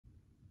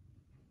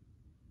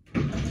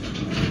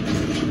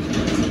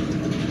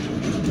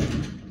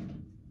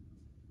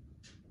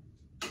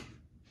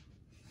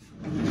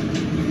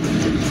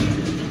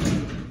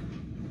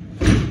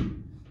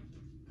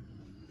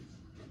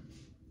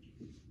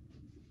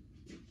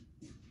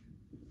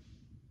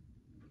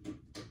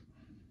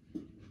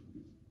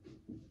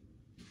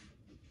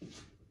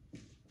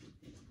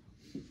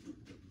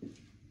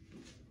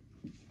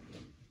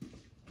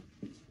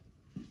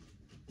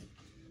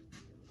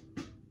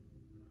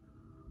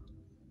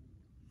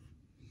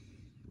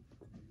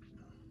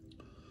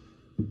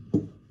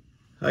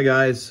Hi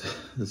guys,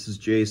 this is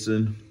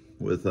Jason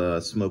with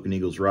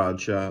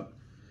smokineaglesrodshop,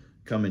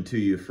 coming to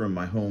you from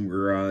my home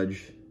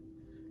garage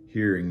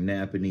here in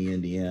Napanee,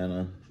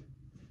 Indiana.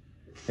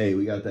 Hey,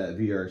 we got that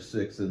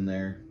VR6 in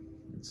there.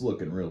 It's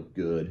looking real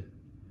good.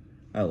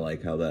 I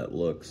like how that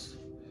looks.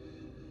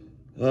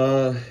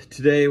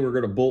 Today we're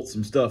going to bolt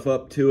some stuff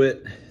up to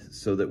it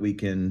so that we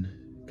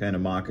can kind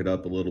of mock it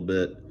up a little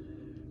bit.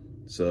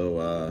 So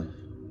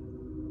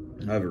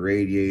I have a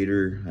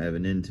radiator, I have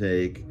an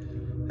intake,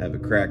 have a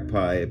crack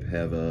pipe,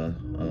 have a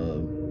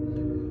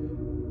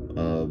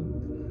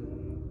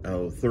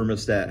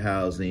thermostat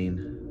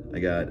housing. I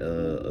got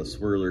a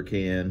swirler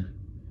can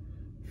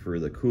for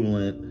the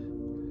coolant.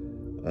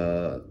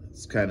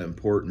 It's kind of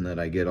important that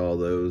I get all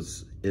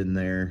those in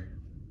there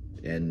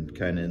and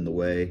kind of in the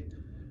way,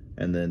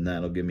 and then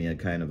that'll give me a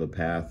kind of a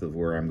path of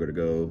where I'm going to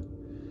go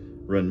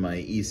run my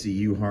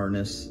ECU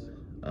harness.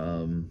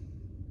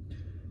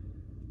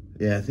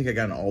 Yeah, I think I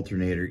got an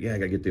alternator. Yeah, I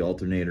gotta get the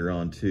alternator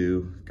on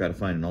too. Gotta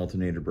find an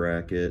alternator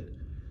bracket.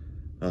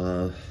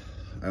 I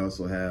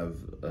also have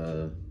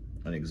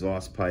an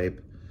exhaust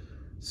pipe,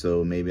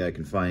 so maybe I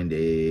can find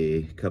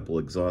a couple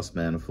exhaust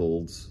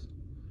manifolds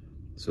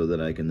so that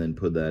I can then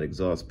put that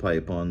exhaust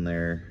pipe on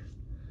there.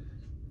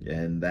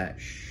 And that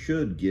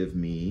should give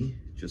me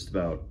just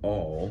about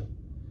all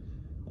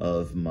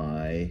of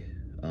my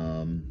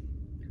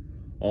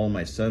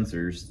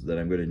sensors that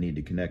I'm gonna need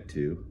to connect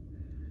to.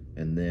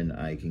 And then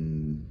I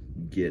can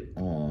get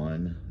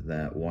on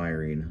that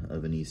wiring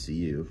of an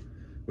ECU,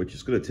 which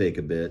is going to take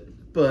a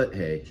bit, but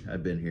hey,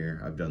 I've been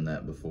here, I've done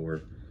that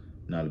before,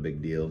 not a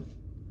big deal.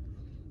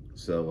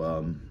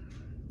 So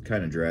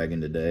kind of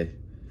dragging today.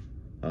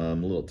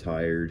 I'm a little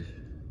tired,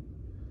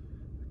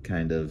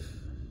 kind of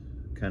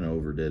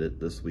overdid it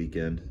this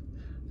weekend.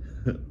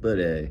 But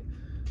hey,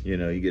 you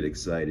know, you get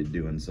excited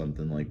doing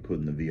something like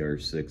putting the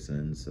VR6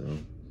 in, so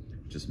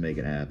just make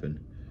it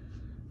happen.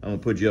 I'm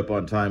gonna put you up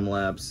on time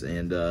lapse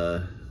and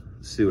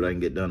see what I can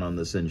get done on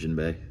this engine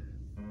bay.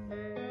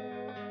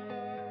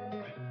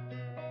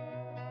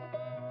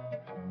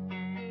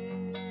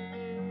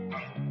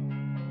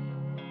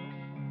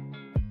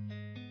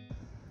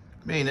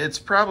 I mean, it's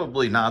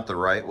probably not the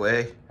right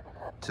way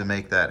to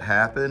make that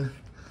happen,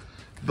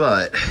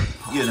 but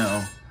you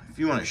know, if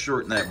you want to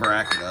shorten that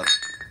bracket up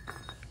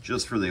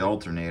just for the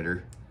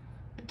alternator,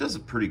 it does a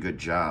pretty good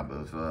job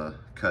of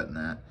cutting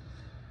that.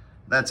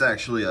 That's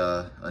actually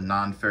a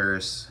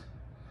non-ferrous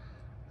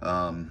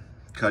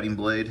cutting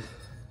blade.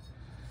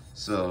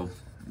 So,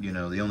 you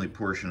know, the only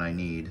portion I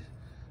need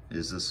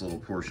is this little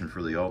portion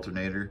for the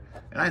alternator.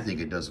 And I think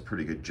it does a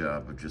pretty good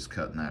job of just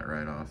cutting that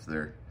right off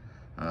there.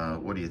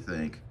 What do you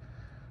think?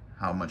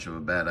 How much of a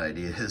bad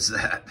idea is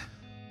that?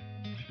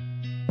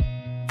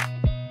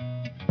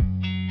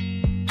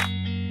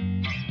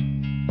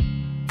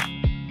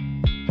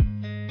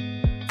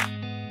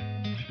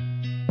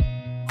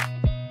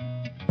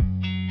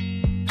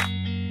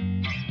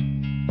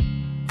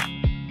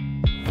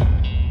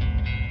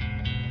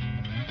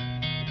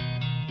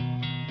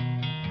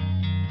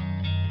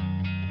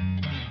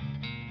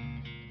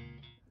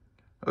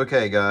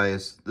 Okay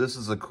guys, this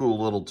is a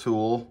cool little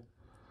tool.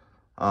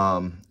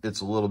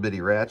 It's a little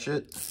bitty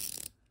ratchet,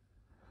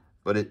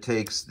 but it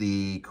takes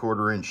the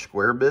 1/4-inch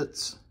square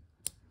bits,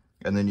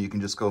 and then you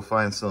can just go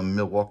find some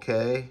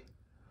Milwaukee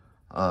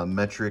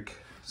metric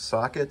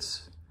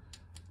sockets,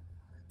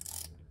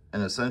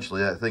 and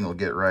essentially that thing will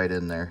get right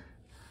in there.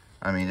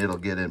 I mean, it'll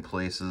get in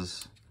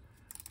places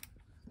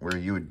where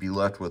you would be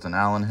left with an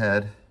Allen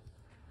head,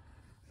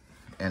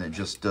 and it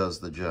just does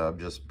the job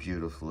just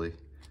beautifully.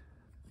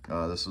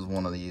 This is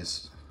one of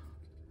these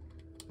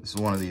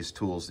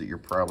tools that you're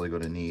probably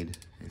going to need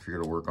if you're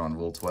going to work on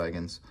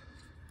Volkswagens.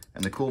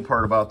 And the cool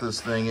part about this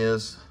thing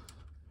is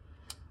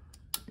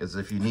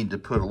if you need to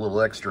put a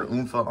little extra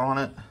oomph on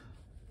it,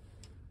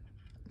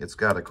 it's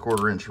got a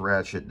 1/4-inch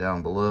ratchet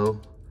down below,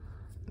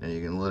 and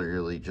you can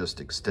literally just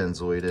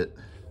extensoid it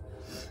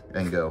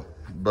and go.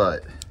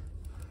 But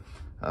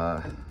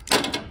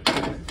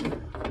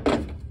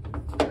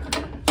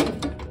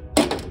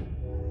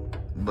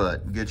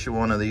get you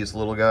one of these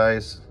little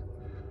guys.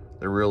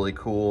 They're really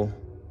cool.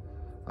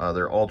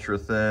 They're ultra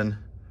thin,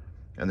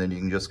 and then you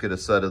can just get a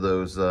set of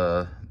those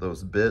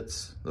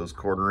bits, those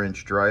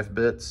 1/4-inch drive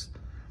bits,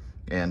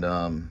 and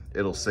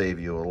it'll save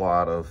you a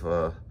lot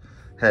of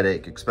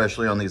headache,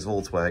 especially on these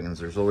Volkswagens.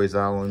 There's always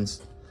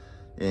Allens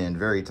in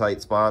very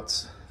tight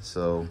spots,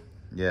 so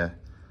yeah,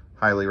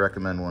 highly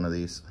recommend one of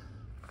these.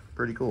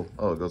 Pretty cool.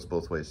 Oh, it goes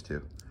both ways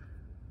too.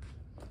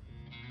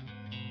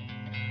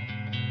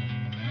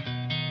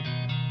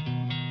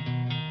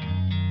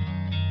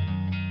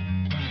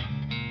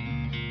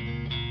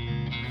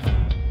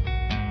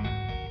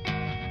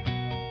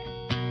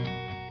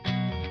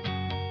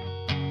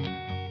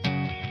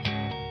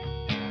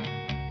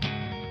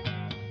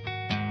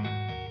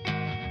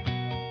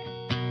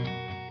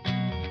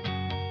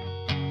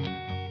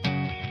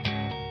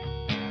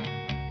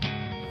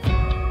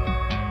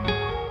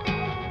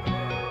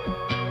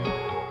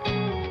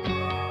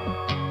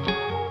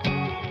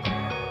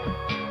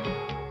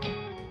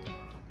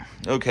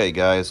 Okay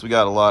guys, we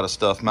got a lot of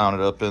stuff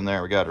mounted up in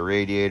there. We got a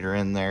radiator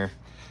in there.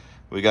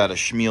 We got a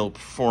Schmiel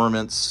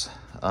Performance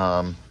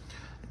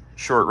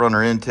short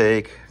runner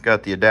intake.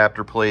 Got the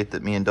adapter plate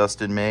that me and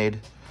Dustin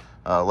made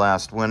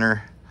last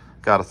winter.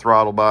 Got a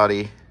throttle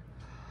body.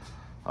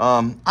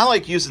 I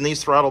like using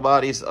these throttle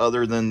bodies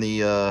other than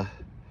the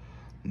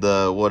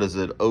what is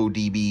it,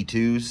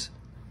 ODB2s.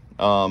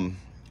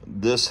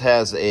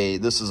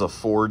 This is a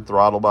Ford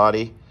throttle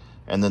body,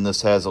 and then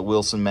this has a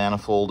Wilson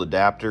manifold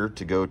adapter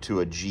to go to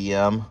a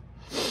GM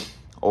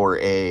or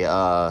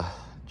a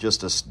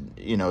just a,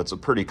 you know, it's a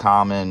pretty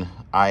common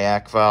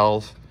IAC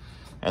valve.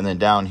 And then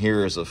down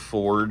here is a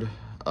Ford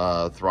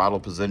throttle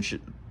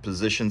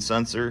position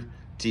sensor,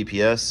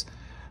 TPS.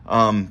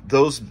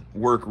 Those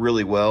work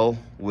really well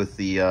with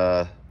the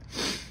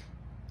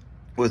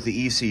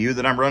ECU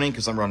that I'm running,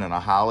 because I'm running a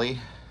Holly.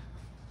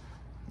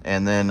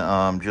 And then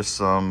just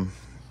some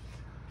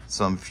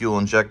fuel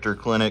injector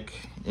clinic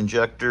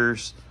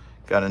injectors.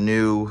 Got a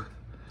new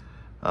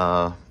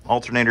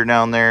alternator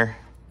down there,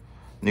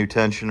 new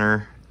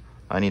tensioner.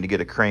 I need to get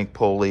a crank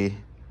pulley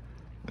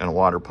and a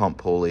water pump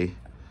pulley.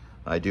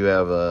 I do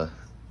have a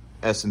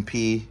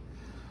S&P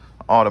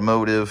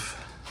automotive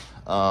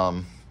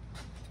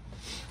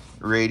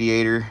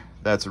radiator.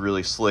 That's a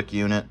really slick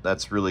unit.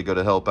 That's really going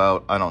to help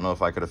out. I don't know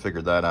if I could have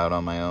figured that out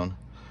on my own.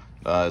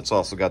 It's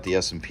also got the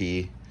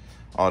S&P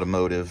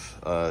automotive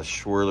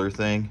swirler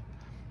thing.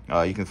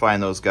 You can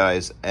find those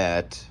guys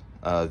at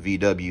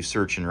VW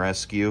Search and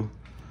Rescue.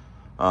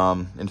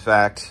 In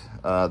fact,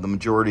 the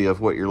majority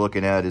of what you're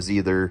looking at is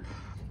either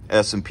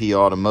S&P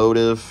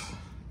automotive,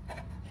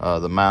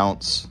 the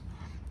mounts,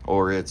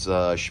 or it's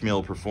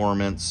Schmiel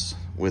Performance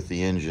with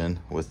the engine,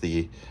 with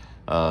the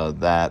all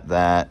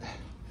that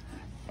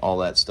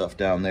stuff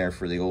down there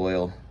for the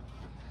oil.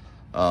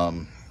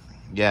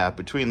 Yeah,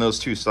 between those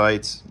two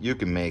sites, you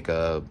can make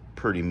a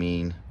pretty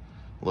mean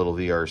little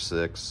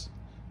VR6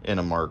 in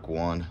a Mark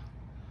 1.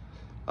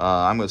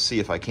 I'm going to see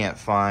if I can't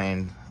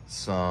find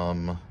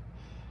some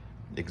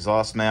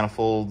exhaust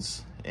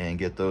manifolds and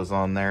get those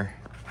on there.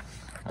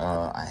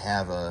 I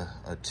have a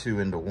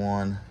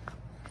 2-into-1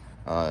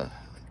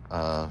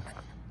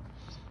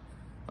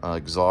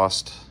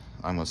 exhaust.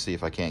 I'm going to see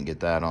if I can't get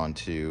that on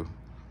too.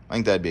 I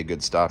think that'd be a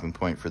good stopping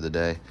point for the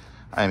day.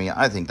 I mean,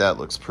 I think that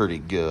looks pretty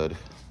good.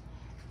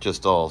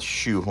 Just all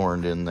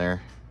shoehorned in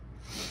there.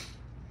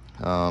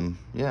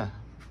 Yeah.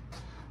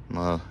 I'm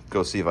gonna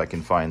go see if I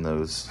can find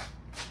those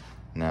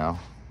now.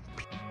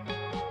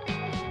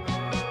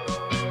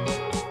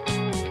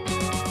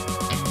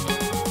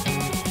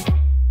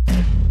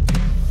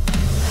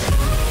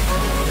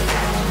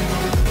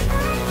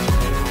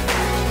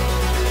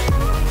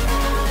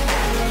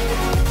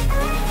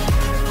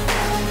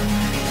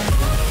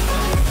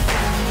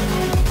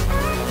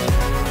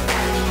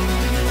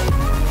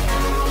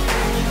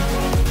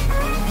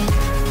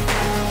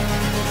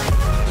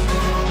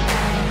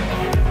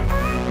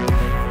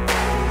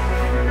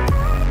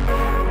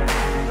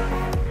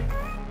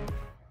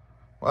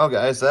 Well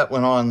guys, that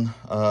went on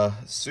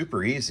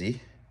super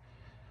easy.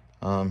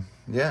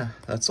 Yeah,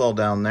 that's all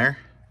down there.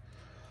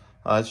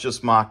 It's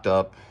just mocked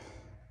up.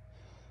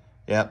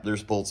 Yep,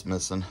 there's bolts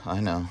missing,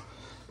 I know.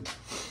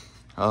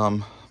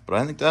 But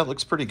I think that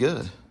looks pretty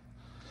good.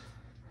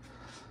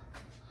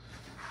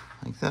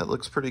 I think that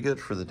looks pretty good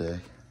for the day,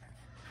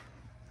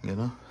 you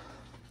know?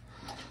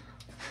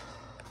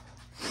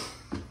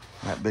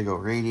 That big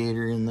old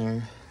radiator in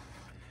there.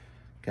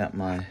 Got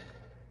my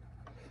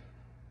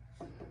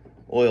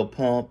oil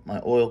pump, my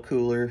oil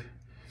cooler,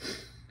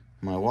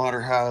 my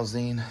water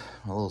housing, my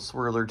little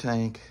swirler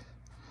tank,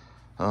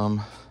 my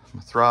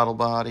throttle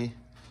body.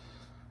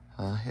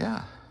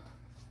 Yeah,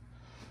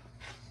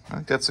 I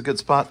think that's a good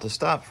spot to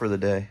stop for the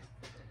day.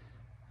 I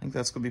think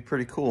that's gonna be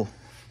pretty cool.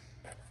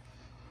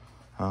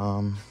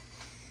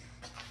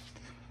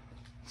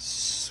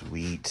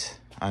 Sweet.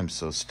 I'm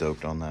so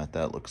stoked on that.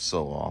 That looks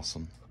so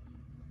awesome.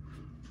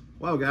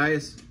 Wow,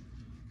 guys,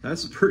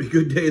 that's a pretty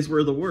good day's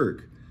worth of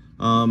work.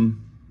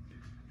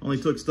 Only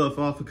took stuff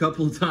off a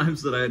couple of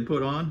times that I had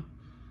put on.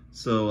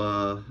 So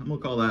I'm gonna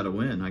call that a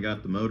win. I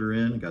got the motor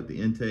in, I got the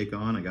intake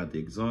on, I got the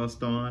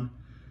exhaust on,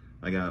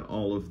 I got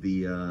all of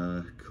the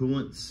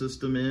coolant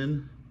system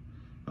in.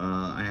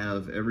 I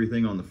have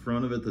everything on the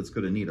front of it that's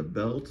gonna need a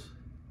belt,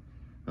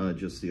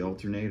 just the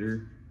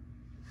alternator.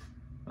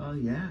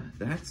 Yeah,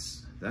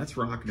 that's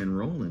rocking and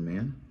rolling,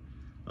 man.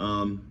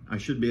 I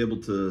should be able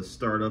to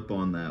start up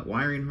on that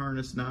wiring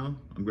harness now.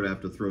 I'm gonna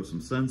have to throw some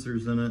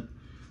sensors in it.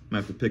 I'm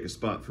gonna have to pick a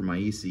spot for my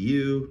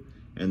ECU,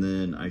 and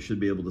then I should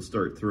be able to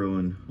start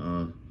throwing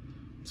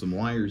some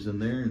wires in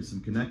there and some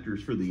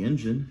connectors for the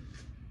engine,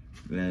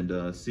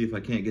 and see if I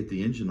can't get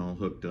the engine all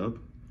hooked up.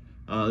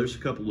 There's a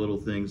couple little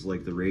things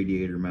like the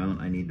radiator mount.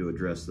 I need to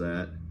address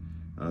that.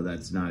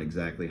 That's not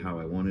exactly how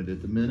I want it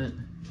at the minute.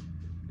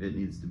 It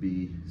needs to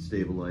be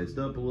stabilized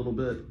up a little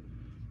bit,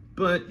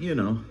 but you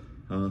know,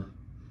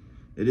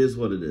 it is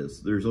what it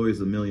is. There's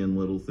always a million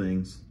little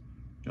things.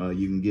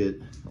 You can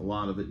get a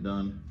lot of it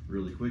done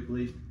really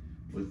quickly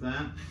with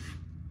that.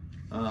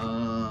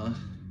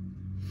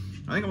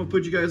 I think I'm gonna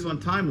put you guys on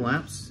time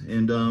lapse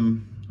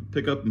and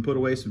pick up and put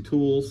away some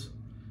tools.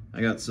 I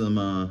got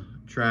some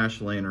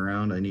trash laying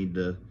around. I need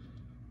to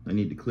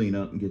clean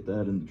up and get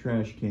that in the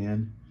trash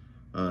can.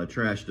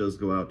 Trash does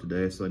go out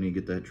today, so I need to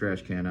get that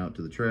trash can out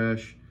to the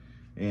trash.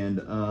 And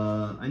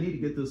I need to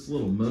get this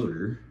little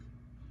motor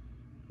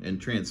and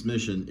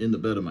transmission in the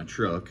bed of my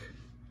truck.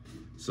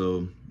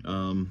 So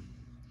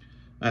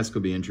that's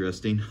gonna be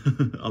interesting.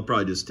 I'll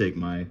probably just take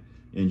my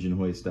engine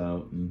hoist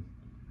out and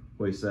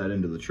hoist that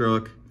into the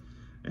truck.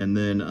 And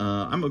then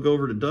I'm gonna go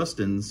over to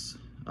Dustin's.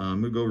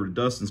 I'm gonna go over to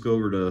Dustin's, go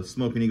over to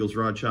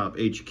smokineaglesrodshop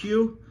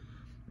HQ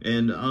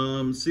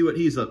and see what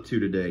he's up to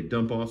today.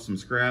 Dump off some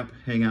scrap,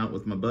 hang out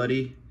with my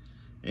buddy,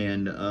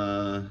 and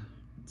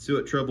see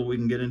what trouble we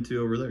can get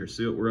into over there.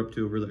 See what we're up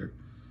to over there.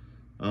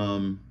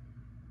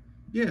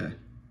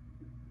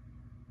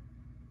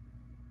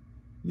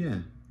 Yeah,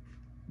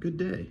 good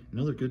day.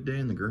 Another good day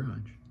in the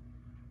garage.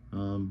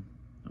 I'm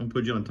gonna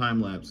put you on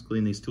time lapse,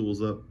 clean these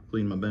tools up,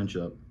 clean my bench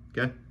up,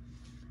 okay?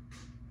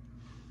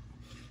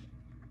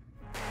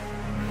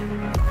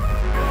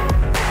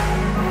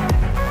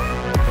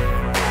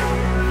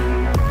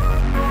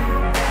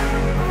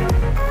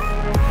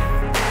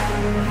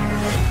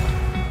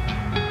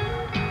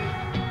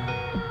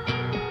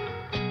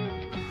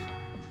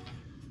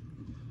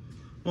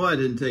 Well, that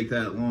didn't take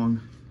that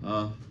long.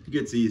 It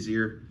gets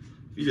easier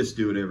if you just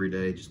do it every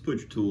day. Just put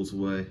your tools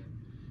away,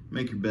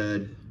 make your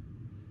bed.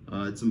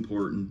 It's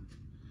important.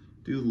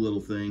 Do the little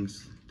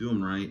things, do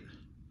them right.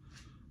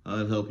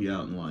 It'll help you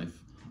out in life.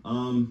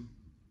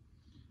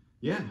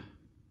 Yeah,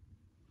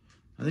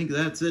 I think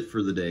that's it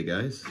for the day,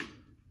 guys.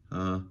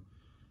 Until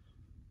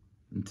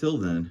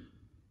then,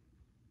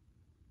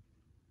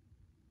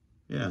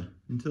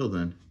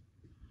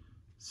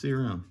 see you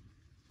around.